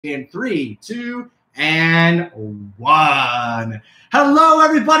In 3, 2, and 1. Hello,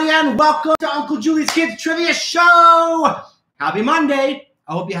 everybody, and welcome to Uncle Julie's Kids Trivia Show. Happy Monday.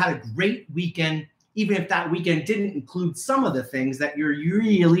 I hope you had a great weekend, even if that weekend didn't include some of the things that you're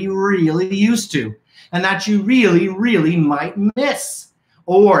really used to and that you really might miss,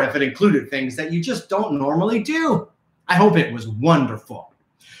 or if it included things that you just don't normally do. I hope it was wonderful.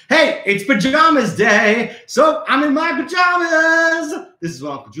 Hey, it's pajamas day, so I'm in my pajamas. This is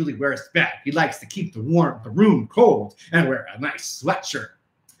what Uncle Julie wears best. He likes to keep the room cold and wear a nice sweatshirt.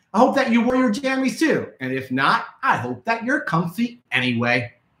 I hope that you wore your jammies too, and if not, I hope that you're comfy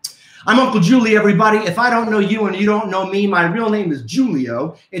anyway. I'm Uncle Julie, everybody. If I don't know you and you don't know me, my real name is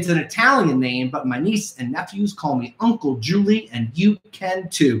Giulio. It's an Italian name, but my niece and nephews call me Uncle Julie, and you can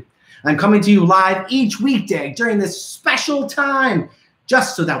too. I'm coming to you live each weekday during this special time,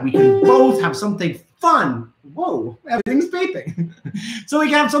 just so that we can both have something fun. Whoa, everything's beeping. So we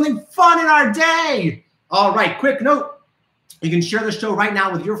can have something fun in our day. All right, quick note. You can share the show right now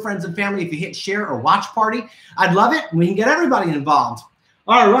with your friends and family if you hit share or watch party. I'd love it. We can get everybody involved.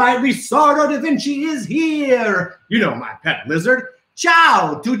 All right, Lizardo da Vinci is here. You know, my pet lizard.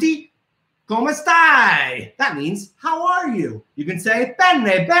 Ciao, tutti. Come stai? That means, how are you? You can say,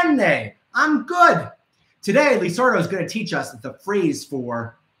 bene, bene. I'm good. Today, Lizardo is going to teach us the phrase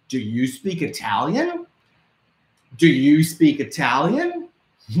for, do you speak Italian? Do you speak Italian?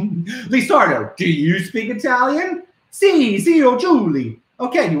 Lizardo, do you speak Italian? Sì, zio Julie.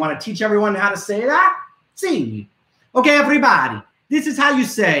 Okay, you want to teach everyone how to say that? Sì. Okay, everybody, this is how you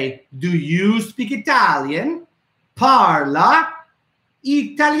say, do you speak Italian? Parla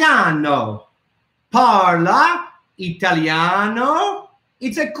Italiano. Parla Italiano.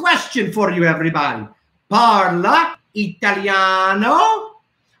 It's a question for you, everybody. Parla Italiano.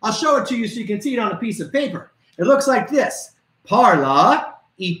 I'll show it to you so you can see it on a piece of paper. It looks like this. Parla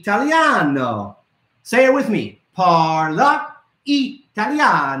Italiano. Say it with me. Parla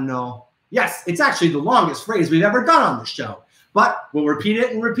Italiano. Yes, it's actually the longest phrase we've ever done on the show. But we'll repeat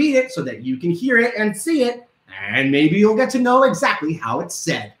it so that you can hear it and see it. And maybe you'll get to know exactly how it's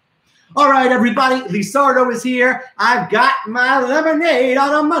said. All right, everybody. Lizardo is here. I've got my lemonade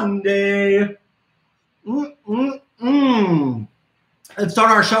on a Monday. Let's start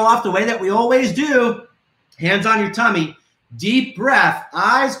our show off the way that we always do. Hands on your tummy. Deep breath.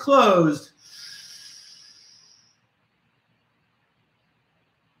 Eyes closed.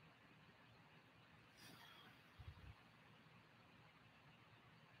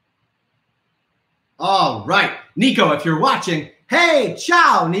 All right. Nico, if you're watching, hey,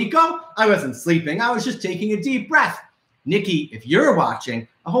 ciao, Nico. I wasn't sleeping. I was just taking a deep breath. Nikki, if you're watching,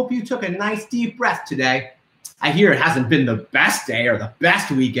 I hope you took a nice deep breath today. I hear it hasn't been the best day or the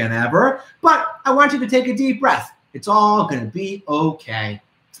best weekend ever, but I want you to take a deep breath. It's all going to be okay.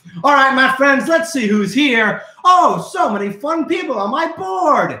 All right, my friends, let's see who's here. Oh, so many fun people on my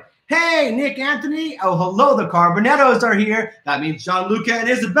board. Hey, Nick Anthony. Oh, hello, the Carbonettos are here. That means Gianluca and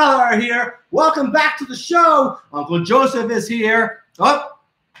Isabella are here. Welcome back to the show. Uncle Joseph is here. Oh,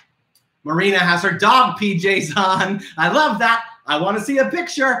 Marina has her dog PJs on. I love that. I want to see a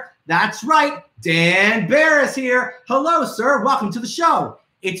picture. That's right. Dan Bear is here. Hello, sir. Welcome to the show.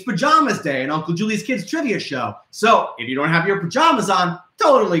 It's Pajamas Day and Uncle Julie's Kids Trivia Show. So if you don't have your pajamas on,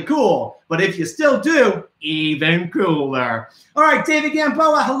 totally cool. But if you still do, even cooler. All right, David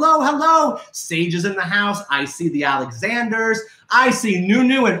Gamboa. Hello, hello. Sage is in the house. I see the Alexanders. I see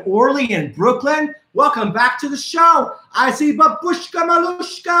Nunu and Orly in Brooklyn. Welcome back to the show. I see Babushka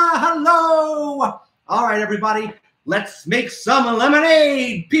Malushka. Hello. All right, everybody. Let's make some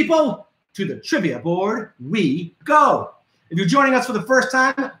lemonade, people. To the trivia board we go. If you're joining us for the first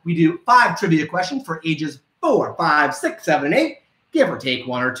time, we do 5 trivia questions for ages 4, 5, 6, 7, and 8, give or take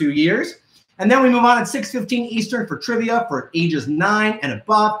 1 or 2 years. And then we move on at 6:15 Eastern for trivia for ages 9 and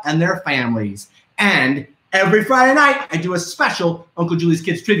above and their families. And every Friday night, I do a special Uncle Julie's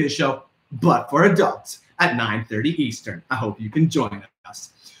Kids Trivia Show, but for adults at 9:30 Eastern. I hope you can join us.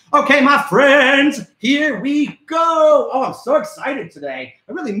 Okay, my friends, here we go. Oh, I'm so excited today.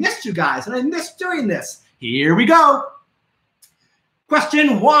 I really missed you guys, and I missed doing this. Here we go.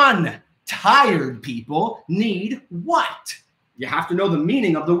 Question 1. Tired people need what? You have to know the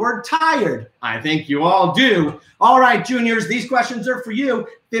meaning of the word tired. I think you all do. All right, juniors, these questions are for you.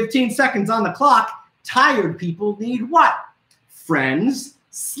 15 seconds on the clock. Tired people need what? Friends,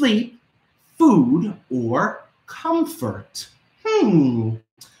 sleep, food, or comfort?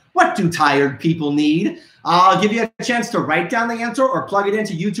 What do tired people need? I'll give you a chance to write down the answer or plug it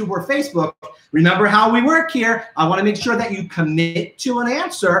into YouTube or Facebook. Remember how we work here. I want to make sure that you commit to an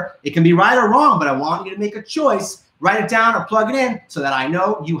answer. It can be right or wrong, but I want you to make a choice write it down or plug it in so that I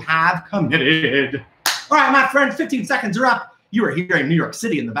know you have committed. All right, my friends, 15 seconds are up. You are hearing New York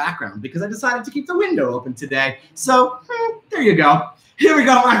City in the background because I decided to keep the window open today. So there you go. Here we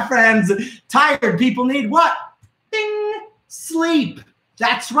go, my friends. Tired people need what? Ding, sleep.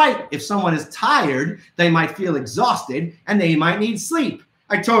 That's right. If someone is tired, they might feel exhausted and they might need sleep.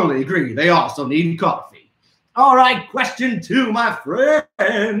 I totally agree. They also need coffee. All right, question 2, my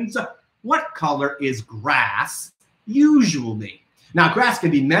friends. What color is grass usually? Now, grass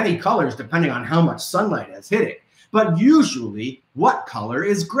can be many colors depending on how much sunlight has hit it. But usually, what color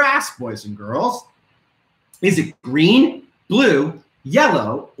is grass, boys and girls? Is it green, blue,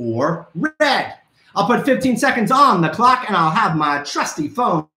 yellow, or red? I'll put 15 seconds on the clock, and I'll have my trusty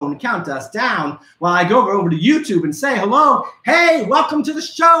phone count us down while I go over to YouTube and say hello. Hey, welcome to the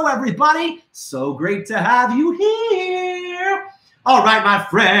show, everybody. So great to have you here. All right, my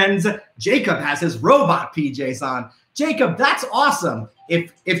friends. Jacob has his robot PJs on. Jacob, that's awesome.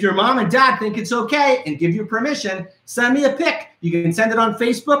 If your mom and dad think it's okay and give you permission, send me a pic. You can send it on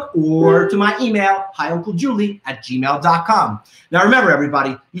Facebook or to my email, hiunclejulie@gmail.com. Now remember,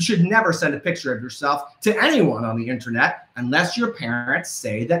 everybody, you should never send a picture of yourself to anyone on the internet unless your parents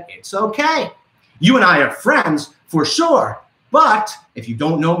say that it's okay. You and I are friends for sure, but if you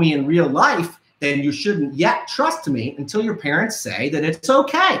don't know me in real life, then you shouldn't yet trust me until your parents say that it's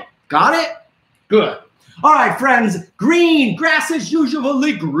okay. Got it? Good. All right, friends, green. Grass is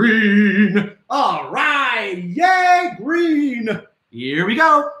usually green. All right, yay, green. Here we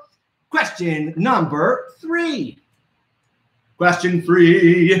go. Question number 3. Question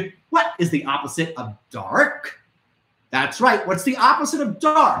 3. What is the opposite of dark? That's right. What's the opposite of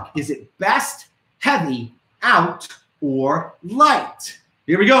dark? Is it best, heavy, out, or light?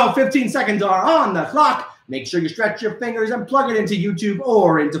 Here we go. 15 seconds are on the clock. Make sure you stretch your fingers and plug it into YouTube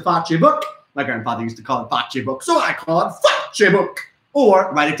or into Factbook. My grandfather used to call it Factbook, so I call it Factbook.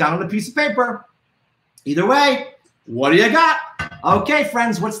 Or write it down on a piece of paper. Either way, what do you got? Okay,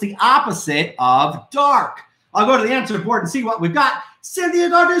 friends, what's the opposite of dark? I'll go to the answer board and see what we've got. Cynthia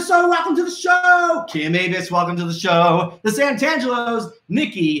Garduso, welcome to the show. Kim Avis, welcome to the show. The Santangelos,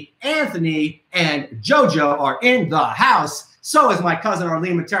 Nikki, Anthony, and JoJo are in the house. So is my cousin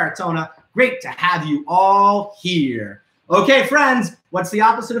Arlene Mataratona. Great to have you all here. Okay, friends, what's the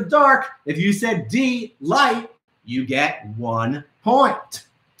opposite of dark? If you said D, light, you get 1 point.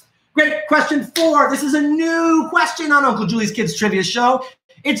 Great. Question 4. This is a new question on Uncle Julie's Kids Trivia Show.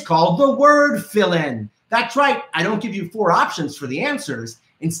 It's called the word fill-in. That's right. I don't give you 4 options for the answers.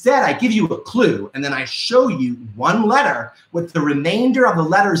 Instead, I give you a clue, and then I show you 1 letter with the remainder of the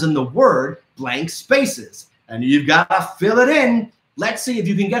letters in the word blank spaces. And you've got to fill it in. Let's see if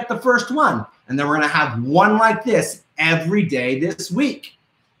you can get the first one. And then we're going to have 1 like this every day this week.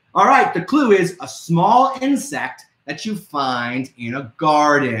 All right, the clue is a small insect that you find in a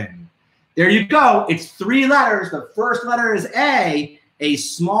garden. There you go. It's 3 letters. The first letter is A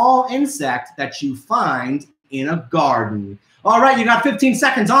small insect that you find in a garden. All right, you got 15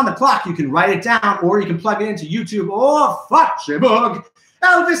 seconds on the clock. You can write it down or you can plug it into YouTube or Factbook.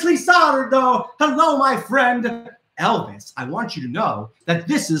 Elvis Lizardo. Hello, my friend. Elvis, I want you to know that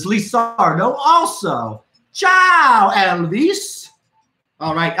this is Lizardo also. Ciao, Elvis.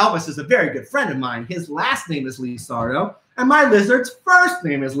 All right, Elvis is a very good friend of mine. His last name is Lizardo, and my lizard's first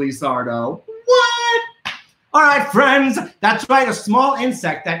name is Lizardo. What? All right, friends, that's right, a small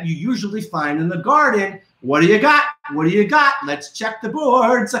insect that you usually find in the garden. What do you got? What do you got? Let's check the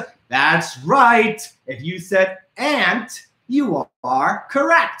boards. That's right. If you said ant, you are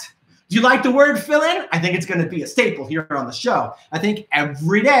correct. Do you like the word fill in? I think it's going to be a staple here on the show. I think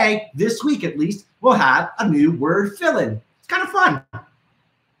every day, this week at least, we'll have a new word fill in. It's kind of fun.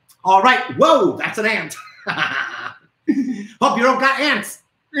 All right. Whoa, that's an ant. Hope you don't got ants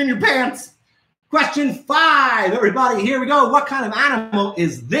in your pants. Question 5, everybody. Here we go. What kind of animal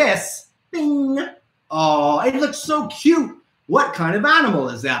is this? Bing. Oh, it looks so cute. What kind of animal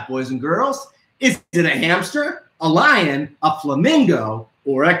is that, boys and girls? Is it a hamster, a lion, a flamingo,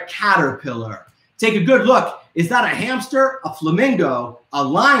 or a caterpillar? Take a good look. Is that a hamster, a flamingo, a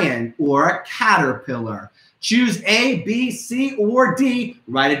lion, or a caterpillar? Choose A, B, C, or D.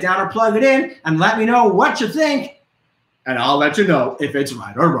 Write it down or plug it in and let me know what you think. And I'll let you know if it's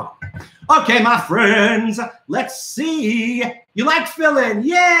right or wrong. Okay, my friends, let's see. You like fill-in?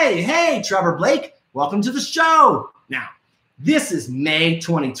 Yay! Hey, Trevor Blake, welcome to the show. Now, this is May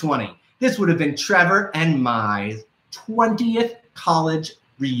 2020. This would have been Trevor and my 20th college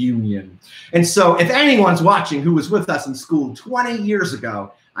reunion. And so if anyone's watching who was with us in school 20 years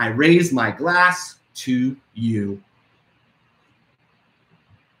ago, I raise my glass to you.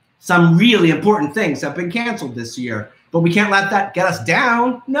 Some really important things have been canceled this year, but we can't let that get us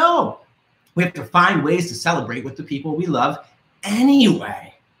down. No, we have to find ways to celebrate with the people we love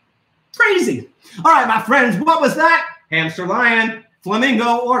anyway. Crazy. All right, my friends, what was that? Hamster, lion,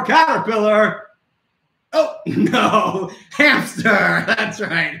 flamingo, or caterpillar? Oh, no, hamster. That's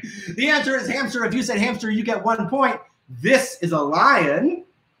right. The answer is hamster. If you said hamster, you get 1 point. This is a lion.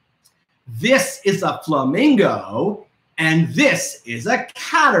 This is a flamingo. And this is a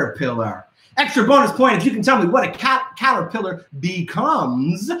caterpillar. Extra bonus point if you can tell me what a caterpillar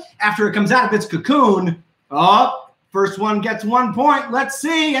becomes after it comes out of its cocoon. Oh, first one gets 1 point. Let's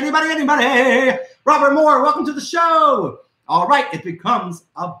see. Anybody? Robert Moore, welcome to the show. All right, it becomes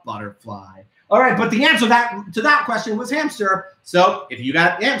a butterfly. All right, but the answer to that question was hamster. So if you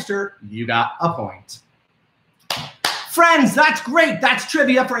got hamster, you got a point. Friends, that's great. That's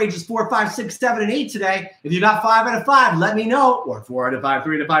trivia for ages 4, 5, 6, 7, and 8 today. If you got 5 out of 5, let me know. Or 4 out of 5,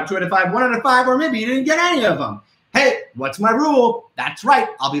 3 out of 5, 2 out of 5, 1 out of 5, or maybe you didn't get any of them. Hey, what's my rule? That's right.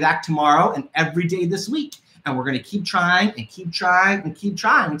 I'll be back tomorrow and every day this week. And we're going to keep trying and keep trying and keep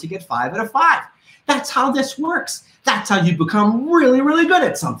trying to get 5 out of 5. That's how this works. That's how you become really, really good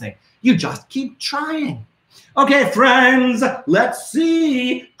at something. You just keep trying. Okay, friends, let's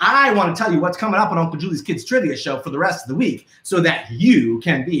see. I want to tell you what's coming up on Uncle Julie's Kids Trivia Show for the rest of the week so that you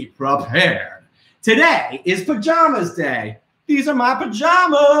can be prepared. Today is Pajamas Day. These are my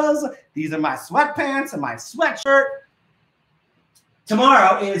pajamas. These are my sweatpants and my sweatshirt.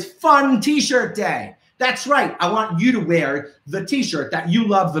 Tomorrow is Fun T-Shirt Day. That's right. I want you to wear the T-shirt that you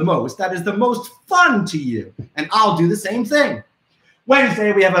love the most, that is the most fun to you. And I'll do the same thing.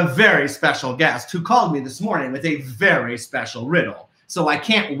 Wednesday, we have a very special guest who called me this morning with a very special riddle. So I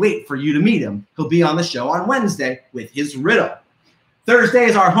can't wait for you to meet him. He'll be on the show on Wednesday with his riddle. Thursday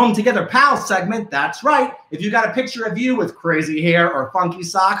is our Home Together Pals segment. That's right. If you got a picture of you with crazy hair or funky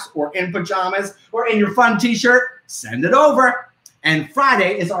socks or in pajamas or in your fun T-shirt, send it over. And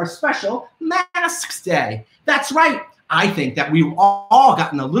Friday is our special Masks Day. That's right. I think that we've all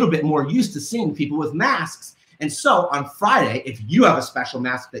gotten a little bit more used to seeing people with masks. And so on Friday, if you have a special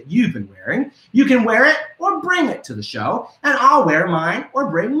mask that you've been wearing, you can wear it or bring it to the show, and I'll wear mine or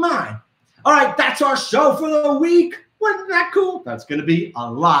bring mine. All right, that's our show for the week. Wasn't that cool? That's going to be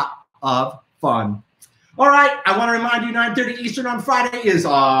a lot of fun. All right, I want to remind you, 9:30 Eastern on Friday is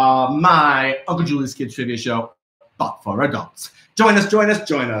my Uncle Julie's Kids Trivia Show, but for adults. Join us, join us,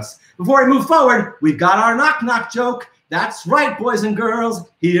 join us. Before we move forward, we've got our knock-knock joke. That's right, boys and girls.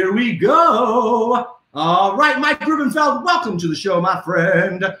 Here we go. All right, Mike Rubenfeld, welcome to the show, my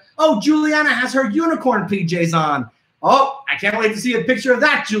friend. Oh, Juliana has her unicorn PJs on. Oh, I can't wait to see a picture of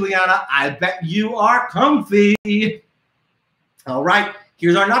that, Juliana. I bet you are comfy. All right,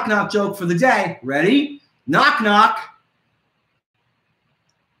 here's our knock-knock joke for the day. Ready? Knock, knock.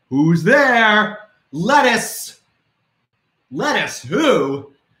 Who's there? Lettuce. Lettuce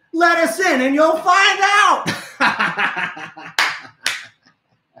who? Let us in and you'll find out.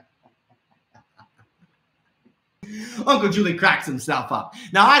 Uncle Julie cracks himself up.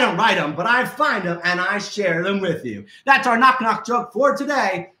 Now, I don't write them, but I find them and I share them with you. That's our knock-knock joke for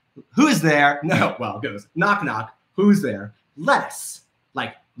today. Who's there? No, well, it goes knock, knock. Who's there? Lettuce.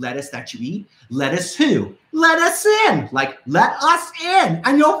 Like lettuce that you eat. Lettuce who? Let us in. Like let us in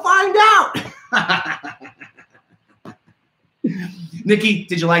and you'll find out. Nikki,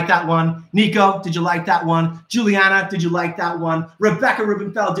 did you like that one? Nico, did you like that one? Juliana, did you like that one? Rebecca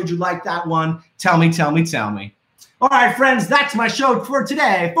Rubenfeld, did you like that one? Tell me, tell me, tell me. All right, friends, that's my show for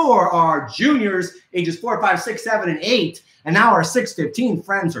today for our juniors, ages 4, 5, 6, 7, and 8. And now our 615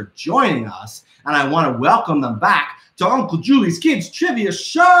 friends are joining us, and I want to welcome them back to Uncle Julie's Kids Trivia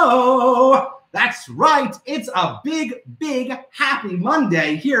Show. That's right. It's a big, big happy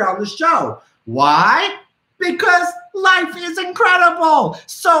Monday here on the show. Why? Because life is incredible.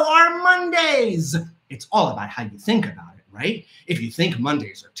 So are Mondays. It's all about how you think about it, right? If you think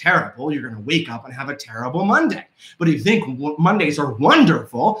Mondays are terrible, you're going to wake up and have a terrible Monday. But if you think Mondays are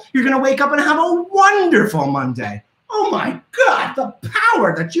wonderful, you're going to wake up and have a wonderful Monday. Oh my God, the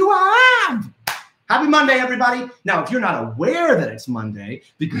power that you have. Happy Monday, everybody. Now, if you're not aware that it's Monday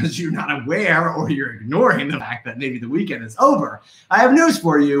because you're not aware or you're ignoring the fact that maybe the weekend is over, I have news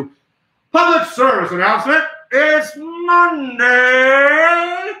for you. Public service announcement. It's Monday.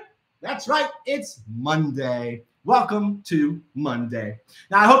 That's right. It's Monday. Welcome to Monday.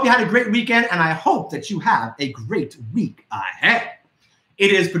 Now, I hope you had a great weekend, and I hope that you have a great week ahead.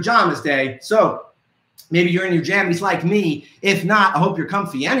 It is Pajamas Day, so maybe you're in your jammies like me. If not, I hope you're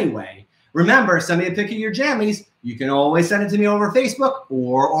comfy anyway. Remember, send me a pic of your jammies. You can always send it to me over Facebook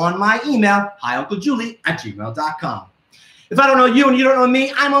or on my email, hiunclejulie@gmail.com. If I don't know you and you don't know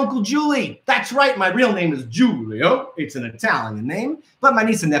me, I'm Uncle Julie. That's right, my real name is Giulio. It's an Italian name, but my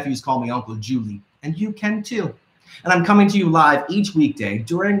niece and nephews call me Uncle Julie, and you can too. And I'm coming to you live each weekday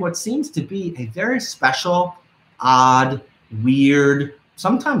during what seems to be a very special, odd, weird,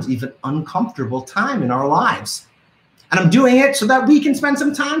 sometimes even uncomfortable time in our lives. And I'm doing it so that we can spend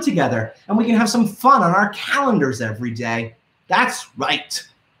some time together and we can have some fun on our calendars every day. That's right.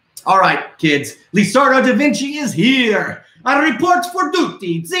 All right, kids, Lisardo da Vinci is here. A report for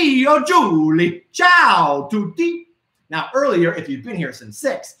tutti, zio Julie. Ciao, tutti. Now, earlier, if you've been here since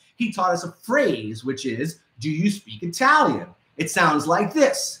 6, he taught us a phrase, which is, do you speak Italian? It sounds like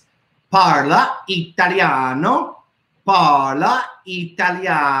this. Parla italiano. Parla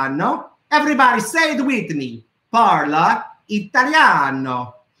italiano. Everybody say it with me. Parla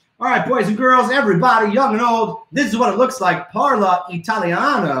italiano. All right, boys and girls, everybody, young and old, this is what it looks like. Parla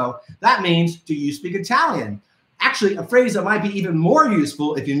italiano. That means, do you speak Italian? Actually, a phrase that might be even more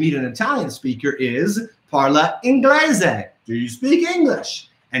useful if you meet an Italian speaker is parla inglese. Do you speak English?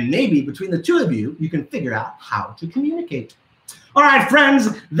 And maybe between the two of you, you can figure out how to communicate. All right,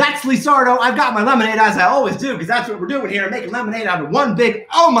 friends, that's Lisardo. I've got my lemonade, as I always do, because that's what we're doing here, making lemonade out of one big,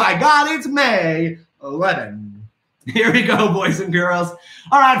 oh my God, it's May 11. Here we go, boys and girls.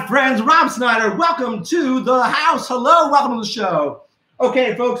 All right, friends, Rob Snyder, welcome to the house. Hello, welcome to the show.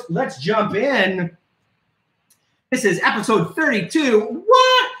 Okay, folks, let's jump in. This is episode 32.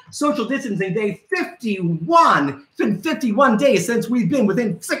 What? Social distancing day 51. It's been 51 days since we've been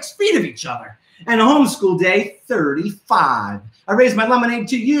within 6 feet of each other. And homeschool day 35. I raise my lemonade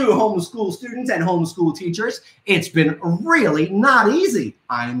to you, homeschool students and homeschool teachers. It's been really not easy,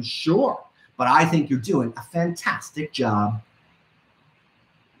 I'm sure. But I think you're doing a fantastic job.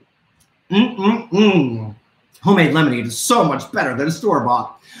 Homemade lemonade is so much better than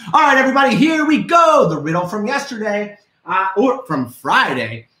store-bought. All right, everybody, here we go. The riddle from yesterday, or from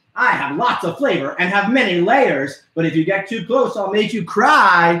Friday. I have lots of flavor and have many layers, but if you get too close, I'll make you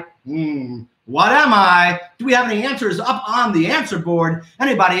cry. What am I? Do we have any answers up on the answer board?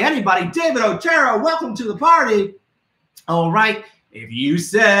 Anybody? David Otero, welcome to the party. All right, if you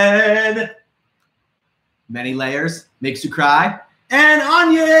said many layers makes you cry, and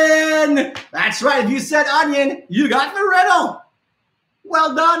onion. That's right, if you said onion, you got the riddle.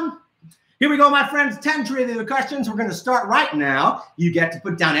 Well done. Here we go, my friends. 10 trivia questions. We're going to start right now. You get to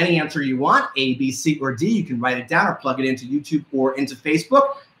put down any answer you want, A, B, C, or D. You can write it down or plug it into YouTube or into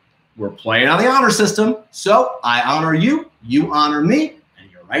Facebook. We're playing on the honor system. So I honor you, you honor me,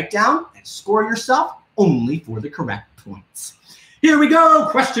 and you write down and score yourself only for the correct points. Here we go.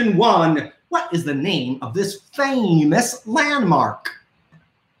 Question 1. What is the name of this famous landmark?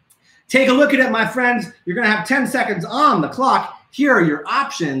 Take a look at it, my friends. You're going to have 10 seconds on the clock. Here are your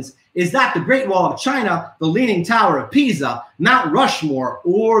options. Is that the Great Wall of China, the Leaning Tower of Pisa, Mount Rushmore,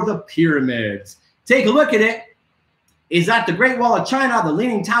 or the pyramids? Take a look at it. Is that the Great Wall of China, the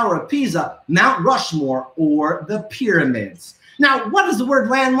Leaning Tower of Pisa, Mount Rushmore, or the pyramids? Now, what does the word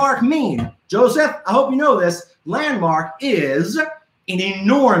landmark mean? Joseph, I hope you know this. Landmark is an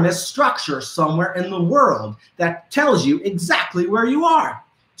enormous structure somewhere in the world that tells you exactly where you are.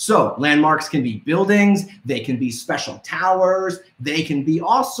 So landmarks can be buildings, they can be special towers, they can be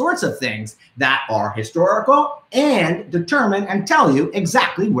all sorts of things that are historical and determine and tell you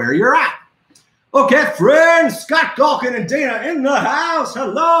exactly where you're at. Okay, friends, Scott Galkin and Dana in the house.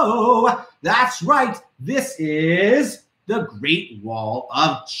 Hello. That's right. This is the Great Wall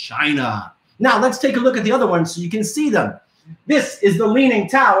of China. Now let's take a look at the other ones so you can see them. This is the Leaning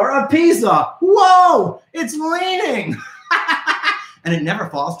Tower of Pisa. Whoa, it's leaning. And it never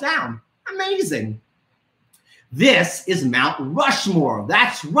falls down. Amazing. This is Mount Rushmore.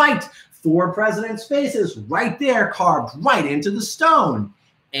 That's right. 4 presidents' faces right there carved right into the stone.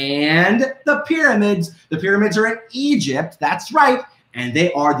 And the pyramids. The pyramids are in Egypt. That's right. And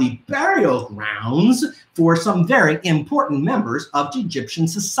they are the burial grounds for some very important members of Egyptian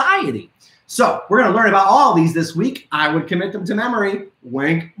society. So we're going to learn about all these this week. I would commit them to memory.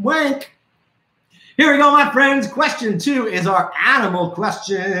 Wink, wink. Here we go, my friends. Question 2 is our animal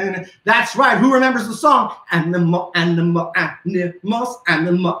question. That's right. Who remembers the song? Animal, animal, animals,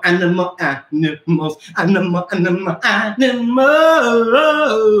 animal, animal, animals, animal, animal, animals.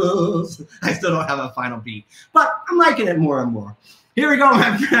 I still don't have a final beat, but I'm liking it more and more. Here we go,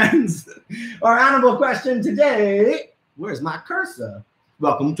 my friends. Our animal question today. Where's my cursor?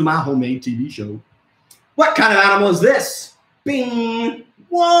 Welcome to my homemade TV show. What kind of animal is this? Bing.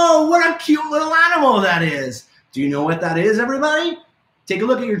 Whoa, what a cute little animal that is. Do you know what that is, everybody? Take a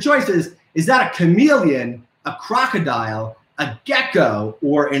look at your choices. Is that a chameleon, a crocodile, a gecko,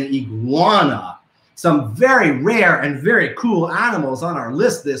 or an iguana? some very rare and very cool animals on our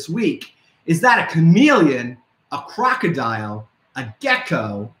list this week. Is that a chameleon, a crocodile, a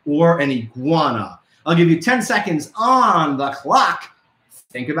gecko, or an iguana? I'll give you 10 seconds on the clock.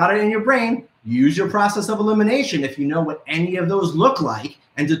 Think about it in your brain. Use your process of elimination if you know what any of those look like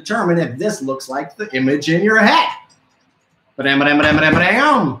and determine if this looks like the image in your head.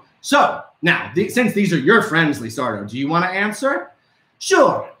 So now, since these are your friends, Lizardo, do you want to answer?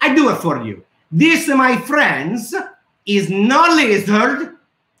 Sure, I do it for you. This, my friends, is not a lizard.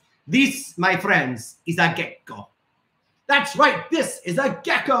 This, my friends, is a gecko. That's right, this is a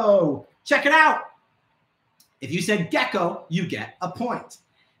gecko. Check it out. If you said gecko, you get a point.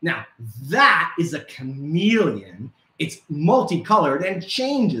 Now, that is a chameleon. It's multicolored and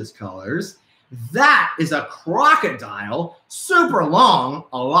changes colors. That is a crocodile, super long,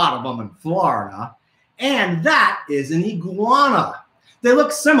 a lot of them in Florida. And that is an iguana. They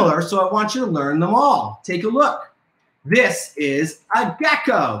look similar, so I want you to learn them all. Take a look. This is a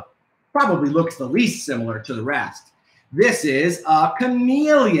gecko. Probably looks the least similar to the rest. This is a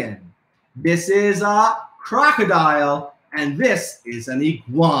chameleon. This is a crocodile. And this is an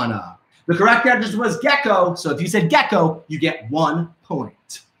iguana. The correct answer was gecko. So if you said gecko, you get 1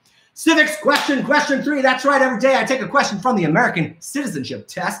 point. Civics question 3. That's right. Every day I take a question from the American Citizenship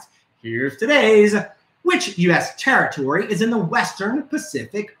Test. Here's today's. Which U.S. territory is in the Western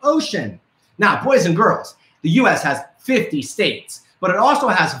Pacific Ocean? Now, boys and girls, the U.S. has 50 states, but it also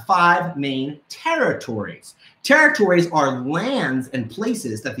has 5 main territories. Territories are lands and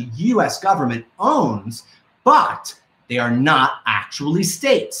places that the U.S. government owns, but they are not actually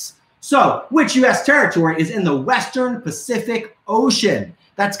states. So, which U.S. territory is in the Western Pacific Ocean?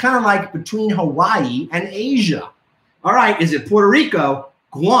 That's kind of like between Hawaii and Asia. All right, is it Puerto Rico,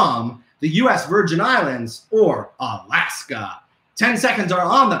 Guam, the U.S. Virgin Islands, or Alaska? 10 seconds are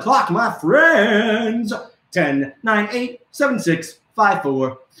on the clock, my friends. 10, 9, 8, 7, 6, 5,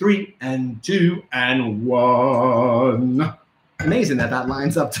 4, 3, and 2, and 1. Amazing that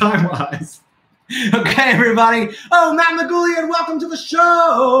lines up time-wise. Okay, everybody. Oh, Matt Magulian, welcome to the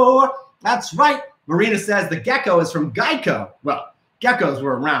show. That's right. Marina says the gecko is from Geico. Well, geckos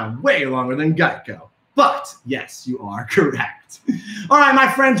were around way longer than Geico. But yes, you are correct. All right, my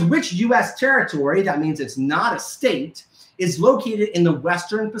friends, which U.S. territory, that means it's not a state, is located in the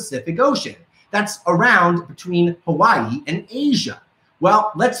Western Pacific Ocean? That's around between Hawaii and Asia.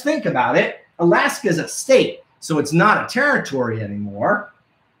 Well, let's think about it. Alaska is a state, so it's not a territory anymore.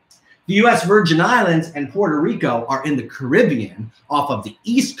 The U.S. Virgin Islands and Puerto Rico are in the Caribbean off of the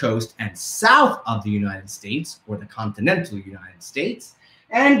East Coast and south of the United States, or the continental United States.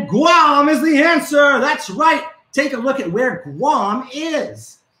 And Guam is the answer. That's right. Take a look at where Guam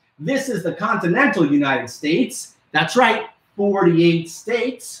is. This is the continental United States. That's right, 48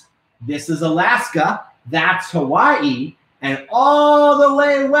 states. This is Alaska. That's Hawaii. And all the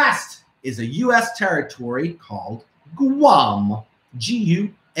way west is a U.S. territory called Guam.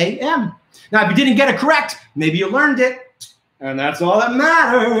 G-U-A-M. Now, if you didn't get it correct, maybe you learned it. And that's all that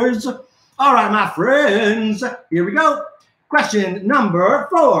matters. All right, my friends, here we go. Question number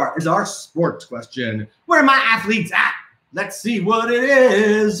 4 is our sports question. Where are my athletes at? Let's see what it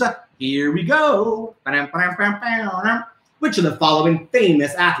is. Here we go. Which of the following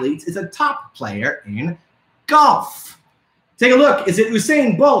famous athletes is a top player in golf? Take a look. Is it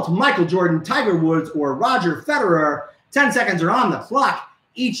Usain Bolt, Michael Jordan, Tiger Woods, or Roger Federer? 10 seconds are on the clock.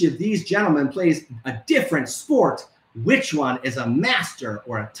 Each of these gentlemen plays a different sport. Which one is a master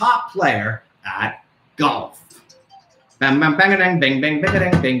or a top player at golf? Bang, bang, bang, bang, bang, bang,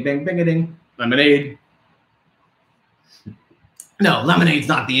 bang, bang, bang, bang, bang, lemonade. No, lemonade's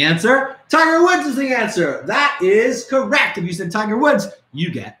not the answer. Tiger Woods is the answer. That is correct. If you said Tiger Woods,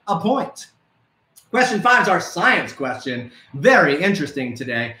 you get a point. Question 5 is our science question. Very interesting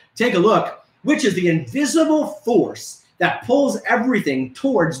today. Take a look. Which is the invisible force that pulls everything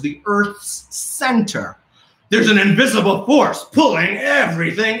towards the Earth's center? There's an invisible force pulling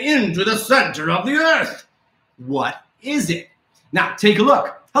everything into the center of the Earth. What is it? Now, take a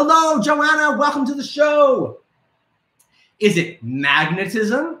look. Hello, Joanna. Welcome to the show. Is it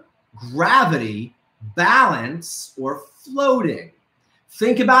magnetism, gravity, balance, or floating?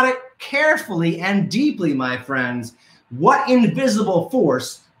 Think about it carefully and deeply, my friends. What invisible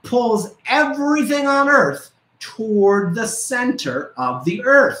force pulls everything on Earth toward the center of the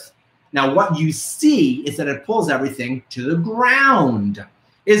Earth? Now, what you see is that it pulls everything to the ground.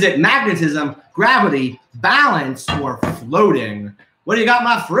 Is it magnetism, gravity, balance, or floating? What do you got,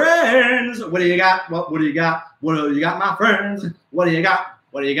 my friends? What do you got? What do you got? What do you got, my friends? What do you got?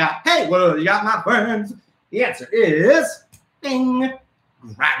 What do you got? Hey, what do you got, my friends? The answer is, bing,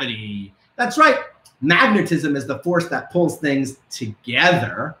 gravity. That's right. Magnetism is the force that pulls things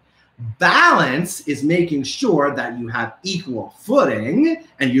together. Balance is making sure that you have equal footing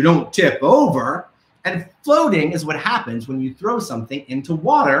and you don't tip over. And floating is what happens when you throw something into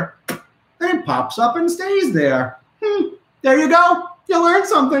water and it pops up and stays there. There you go. You learned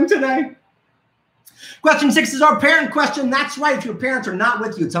something today. Question 6 is our parent question. That's right. If your parents are not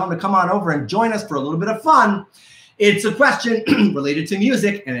with you, tell them to come on over and join us for a little bit of fun. It's a question related to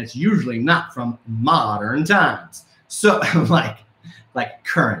music, and it's usually not from modern times. So like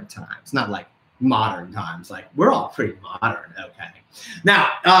current times, not like modern times. Like we're all pretty modern, okay? Now,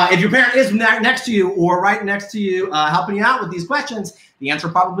 if your parent is next to you or right next to you helping you out with these questions, the answer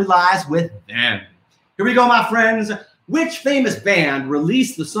probably lies with them. Here we go, my friends. Which famous band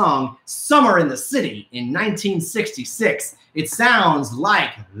released the song Summer in the City in 1966? It sounds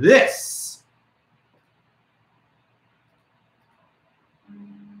like this.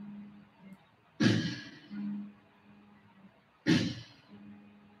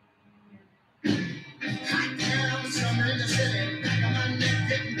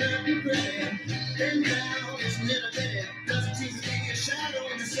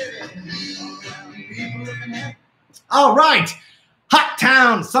 All right, Hot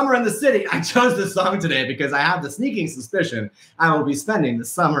Town, Summer in the City. I chose this song today because I have the sneaking suspicion I will be spending the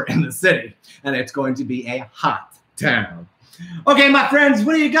summer in the city, and it's going to be a hot town. Okay, my friends,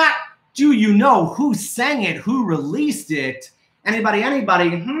 what do you got? Do you know who sang it? Who released it? Anybody?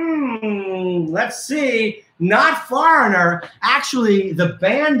 Let's see. Not Foreigner. Actually, the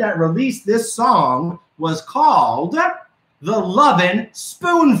band that released this song was called The Lovin'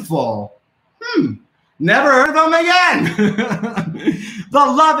 Spoonful. Never heard of them again. The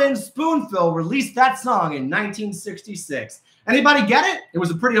Lovin' Spoonful released that song in 1966. Anybody get it? It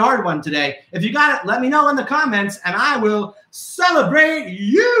was a pretty hard one today. If you got it, let me know in the comments, and I will celebrate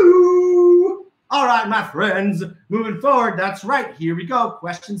you. All right, my friends, moving forward. That's right. Here we go.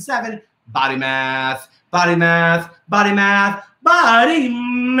 Question 7, body math, body math, body math, body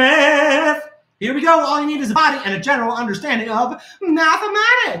math. Here we go. All you need is a body and a general understanding of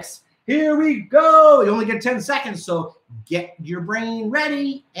mathematics. Here we go. You only get 10 seconds, so get your brain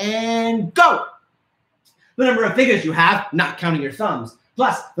ready and go. The number of fingers you have, not counting your thumbs,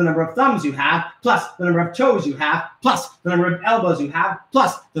 plus the number of thumbs you have, plus the number of toes you have, plus the number of elbows you have,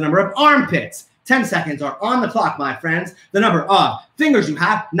 plus the number of armpits. 10 seconds are on the clock, my friends. The number of fingers you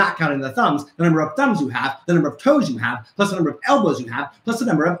have, not counting the thumbs, the number of thumbs you have, the number of toes you have, plus the number of elbows you have, plus the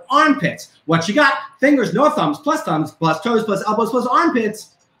number of armpits. What you got? Fingers, no thumbs, plus toes, plus elbows, plus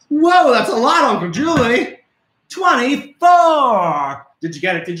armpits. Whoa, that's a lot, Uncle Julie. 24. Did you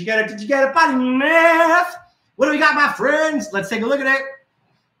get it? Did you get it? Did you get it? Body math. What do we got, my friends? Let's take a look at it.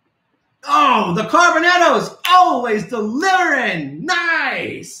 Oh, the Carbonettos always delivering.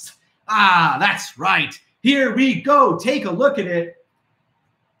 Nice. Ah, that's right. Here we go. Take a look at it.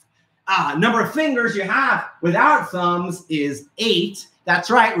 Number of fingers you have without thumbs is 8. That's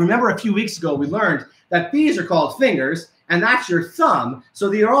right. Remember a few weeks ago we learned that these are called fingers, and that's your thumb. So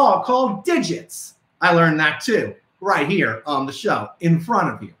they are all called digits. I learned that too, right here on the show in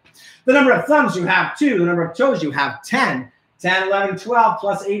front of you. The number of thumbs you have 2. The number of toes you have 10. 10, 11, 12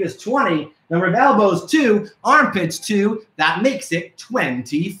 plus 8 is 20. Number of elbows 2. Armpits 2. That makes it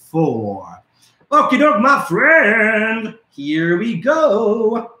 24. Okie doke, my friend. Here we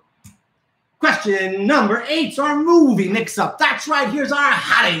go. Question number 8's our movie mix-up. That's right, here's our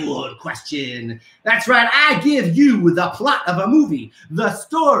Hollywood question. That's right, I give you the plot of a movie, the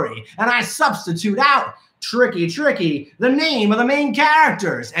story, and I substitute out, tricky, the name of the main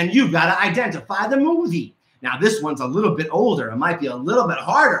characters, and you've got to identify the movie. Now, this one's a little bit older. It might be a little bit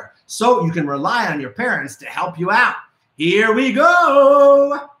harder, so you can rely on your parents to help you out. Here we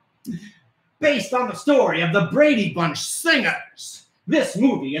go. Based on the story of the Brady Bunch singers, this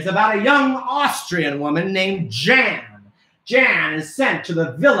movie is about a young Austrian woman named Jan. Jan is sent to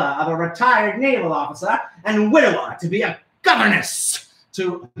the villa of a retired naval officer and widower to be a governess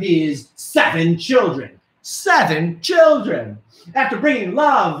to his 7 children. 7 children. After bringing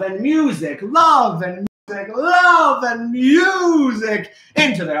love and music into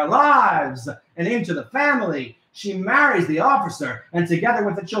their lives and into the family, she marries the officer and together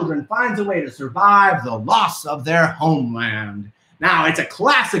with the children finds a way to survive the loss of their homeland. Now, it's a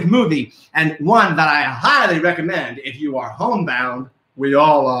classic movie and one that I highly recommend if you are homebound. We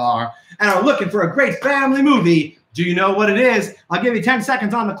all are. And are looking for a great family movie. Do you know what it is? I'll give you 10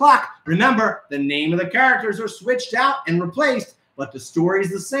 seconds on the clock. Remember, the name of the characters are switched out and replaced, but the story is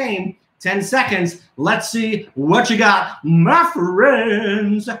the same. 10 seconds. Let's see what you got, my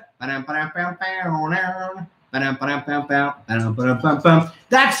friends.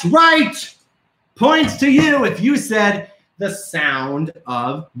 That's right. Points to you if you said The Sound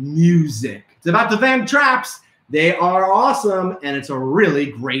of Music. It's about the Van Trapps. They are awesome, and it's a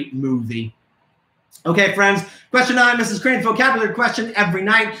really great movie. Okay, friends, question 9, Mrs. Crane vocabulary question. Every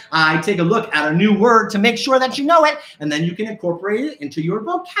night, I take a look at a new word to make sure that you know it, and then you can incorporate it into your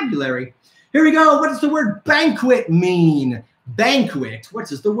vocabulary. Here we go. What does the word banquet mean? Banquet. What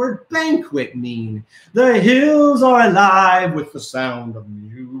does the word banquet mean? The hills are alive with the sound of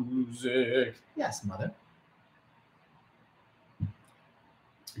music. Yes, mother.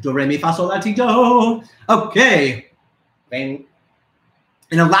 Do, re, mi, fa, sol, la, ti, do. Okay. An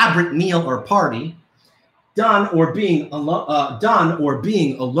elaborate meal or party, done or being alone,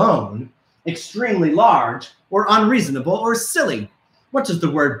 extremely large, or unreasonable or silly. What does the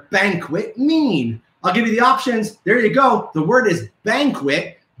word banquet mean? I'll give you the options. There you go. The word is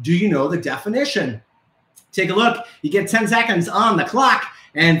banquet. Do you know the definition? Take a look. You get 10 seconds on the clock.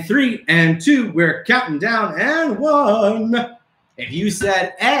 And 3 and 2, we're counting down. And 1. If you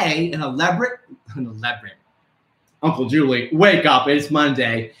said A, an elaborate, Uncle Julie, wake up. It's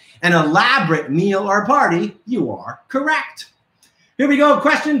Monday. An elaborate meal or party, you are correct. Here we go.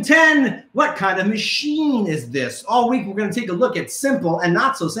 Question 10. What kind of machine is this? All week, we're going to take a look at simple and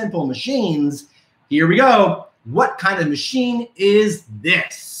not so simple machines. Here we go. What kind of machine is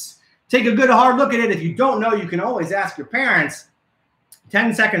this? Take a good hard look at it. If you don't know, you can always ask your parents.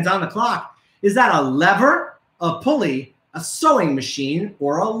 10 seconds on the clock. Is that a lever, a pulley, a sewing machine,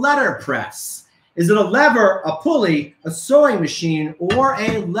 or a letter press? Is it a lever, a pulley, a sewing machine, or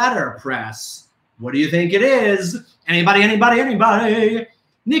a letter press? What do you think it is? Anybody, anybody, anybody?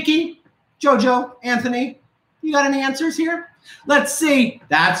 Nikki, Jojo, Anthony, you got any answers here? Let's see.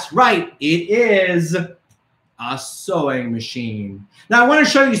 That's right. It is a sewing machine. Now, I want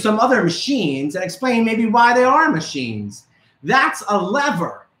to show you some other machines and explain maybe why they are machines. That's a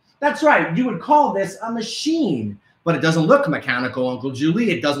lever. That's right. You would call this a machine, but it doesn't look mechanical, Uncle Julie.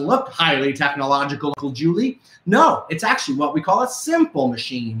 It doesn't look highly technological, Uncle Julie. No, it's actually what we call a simple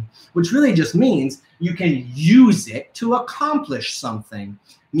machine, which really just means you can use it to accomplish something,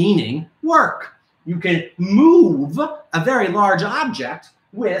 meaning work. You can move a very large object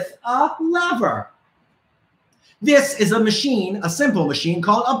with a lever. This is a machine, a simple machine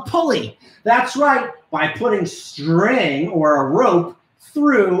called a pulley. That's right. By putting string or a rope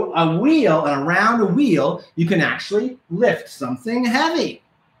through a wheel and around a wheel, you can actually lift something heavy.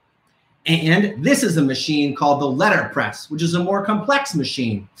 And this is a machine called the letter press, which is a more complex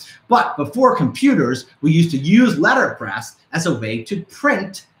machine. But before computers, we used to use letterpress as a way to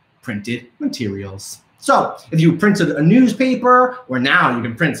print printed materials. So if you printed a newspaper, or now you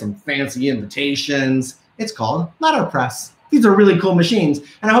can print some fancy invitations, it's called letterpress. These are really cool machines,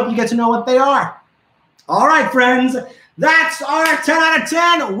 and I hope you get to know what they are. All right, friends, that's our 10 out of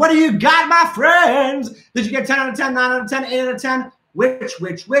 10. What do you got, my friends? Did you get 10 out of 10, 9 out of 10, 8 out of 10? Which?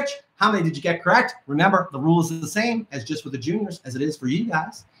 How many did you get correct? Remember, the rule is the same as just for the juniors as it is for you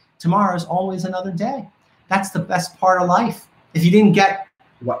guys. Tomorrow is always another day. That's the best part of life. If you didn't get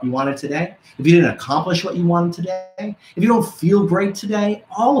what you wanted today, if you didn't accomplish what you wanted today, if you don't feel great today,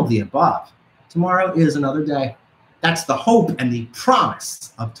 all of the above, tomorrow is another day. That's the hope and the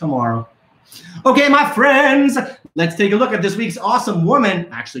promise of tomorrow. Okay, my friends, let's take a look at this week's awesome woman,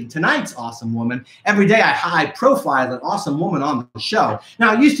 actually tonight's awesome woman. Every day I high profile an awesome woman on the show.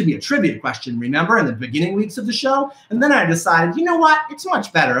 Now, it used to be a trivia question, remember, in the beginning weeks of the show? And then I decided, you know what? It's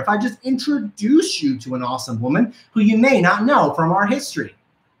much better if I just introduce you to an awesome woman who you may not know from our history.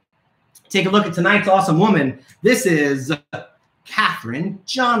 Take a look at tonight's awesome woman. This is Katherine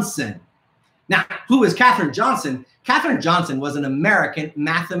Johnson. Now, who is Katherine Johnson? Katherine Johnson was an American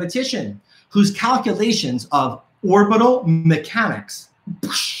mathematician whose calculations of orbital mechanics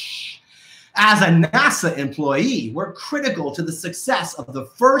as a NASA employee were critical to the success of the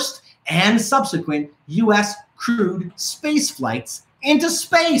first and subsequent U.S. crewed space flights into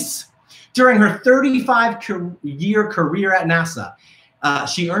space. During her 35-year career at NASA,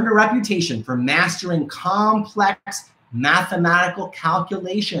 she earned a reputation for mastering complex mathematical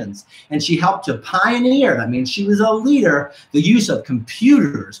calculations, and she helped to pioneer, that means she was a leader, the use of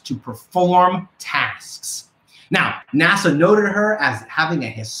computers to perform tasks. Now, NASA noted her as having a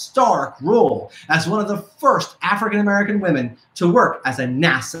historic role as one of the first African-American women to work as a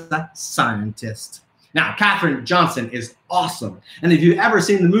NASA scientist. Now, Katherine Johnson is awesome, and if you've ever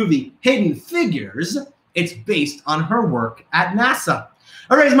seen the movie Hidden Figures, it's based on her work at NASA.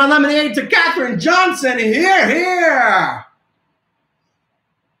 I raise my lemonade to Katherine Johnson. Here.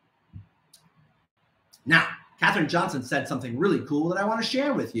 Now, Katherine Johnson said something really cool that I want to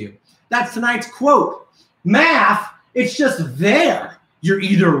share with you. That's tonight's quote. Math, it's just there. You're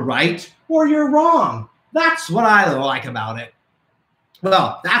either right or you're wrong. That's what I like about it.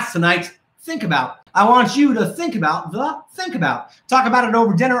 Well, that's tonight's Think About. I want you to think about the Think About. Talk about it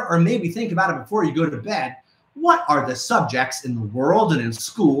over dinner or maybe think about it before you go to bed. What are the subjects in the world and in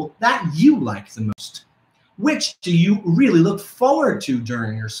school that you like the most? Which do you really look forward to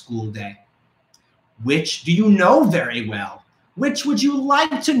during your school day? Which do you know very well? Which would you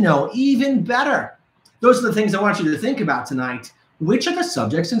like to know even better? Those are the things I want you to think about tonight. Which are the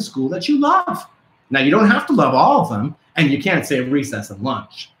subjects in school that you love? Now, you don't have to love all of them, and you can't say recess and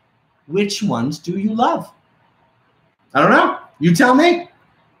lunch. Which ones do you love? I don't know. You tell me.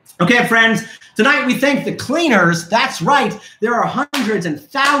 Okay, friends, tonight we thank the cleaners. That's right. There are hundreds and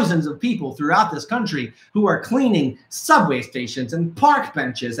thousands of people throughout this country who are cleaning subway stations and park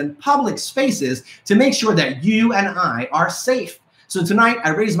benches and public spaces to make sure that you and I are safe. So tonight I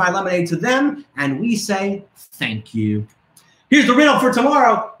raise my lemonade to them and we say thank you. Here's the riddle for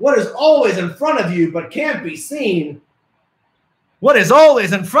tomorrow. What is always in front of you but can't be seen? What is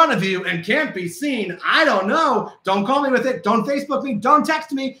always in front of you and can't be seen? I don't know. Don't call me with it. Don't Facebook me. Don't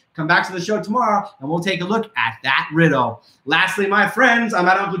text me. Come back to the show tomorrow and we'll take a look at that riddle. Lastly, my friends, I'm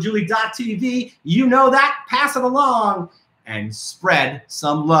at UncleJulie.tv. You know that. Pass it along and spread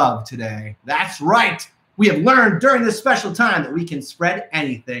some love today. That's right. We have learned during this special time that we can spread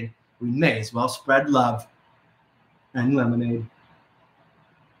anything. We may as well spread love and lemonade.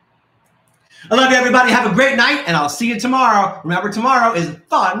 I love you, everybody. Have a great night, and I'll see you tomorrow. Remember, tomorrow is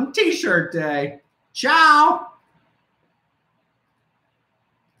Fun T-Shirt Day. Ciao.